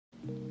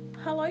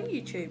Hello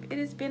YouTube. It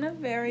has been a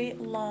very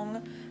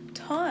long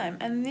time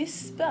and this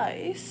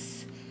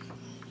space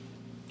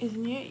is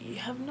new. You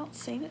have not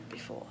seen it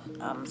before.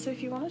 So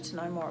if you wanted to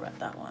know more about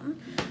that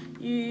one,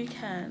 you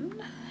can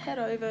head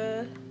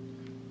over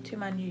to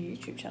my new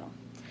YouTube channel.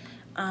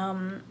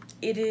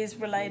 It is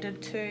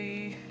related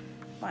to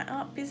my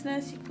art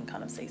business. You can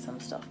kind of see some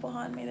stuff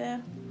behind me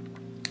there.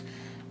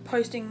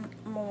 Posting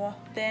more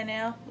there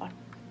now, like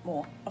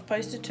more. I've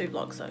posted 2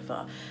 vlogs so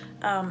far.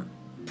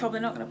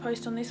 Probably not going to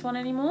post on this one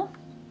anymore.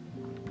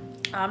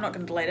 I'm not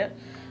going to delete it.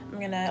 I'm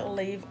going to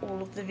leave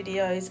all of the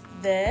videos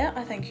there.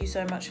 I thank you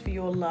so much for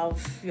your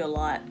love, your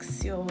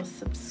likes, your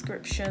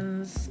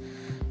subscriptions,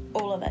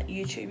 all of that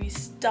YouTubey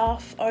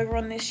stuff over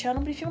on this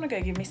channel. But if you want to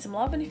go give me some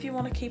love and if you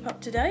want to keep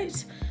up to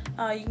date,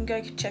 you can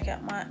go check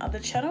out my other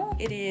channel.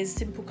 It is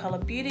Simple Colour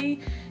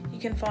Beauty. You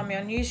can find me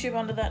on YouTube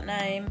under that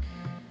name,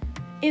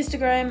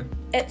 Instagram,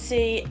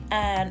 Etsy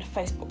and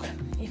Facebook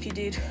if you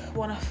did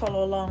want to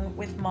follow along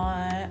with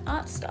my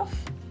art stuff.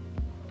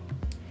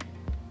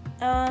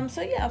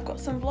 So yeah, I've got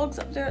some vlogs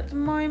up there at the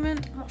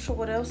moment. I'm not sure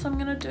what else I'm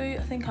going to do.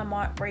 I think I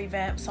might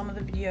revamp some of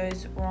the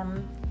videos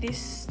on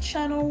this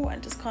channel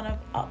and just kind of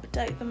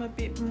update them a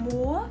bit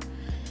more.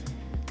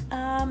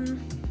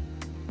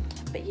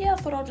 But yeah, I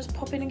thought I'll just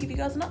pop in and give you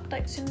guys an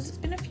update since it's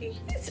been a few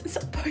years since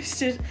I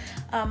posted.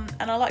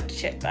 And I like to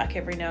check back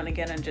every now and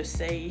again and just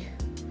see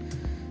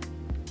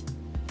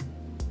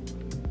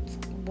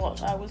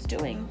what I was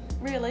doing,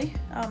 really.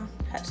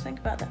 Had to think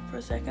about that for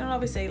a second. And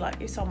obviously,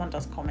 like, if someone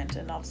does comment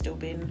and I've still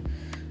been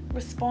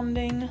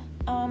responding.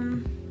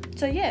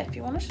 So yeah, if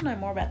you wanted to know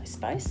more about this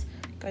space,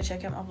 go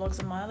check out my vlogs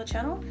on my other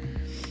channel.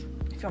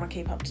 If you want to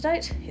keep up to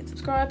date, hit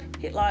subscribe,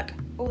 hit like,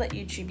 all that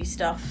YouTubey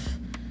stuff,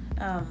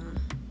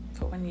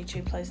 for when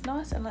YouTube plays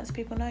nice and lets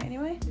people know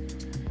anyway.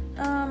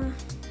 Yeah,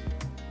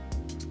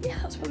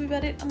 that's probably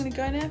about it. I'm gonna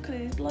go now because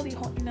it is bloody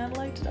hot in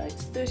Adelaide today.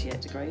 It's 38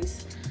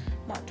 degrees.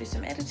 Might do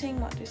some editing,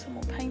 might do some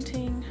more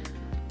painting.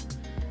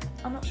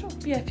 I'm not sure.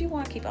 But yeah, if you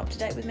want to keep up to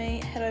date with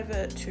me, head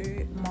over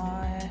to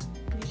my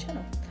new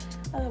channel.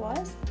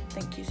 Otherwise,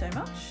 thank you so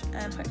much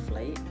and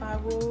hopefully I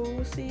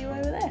will see you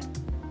over there.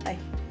 Bye.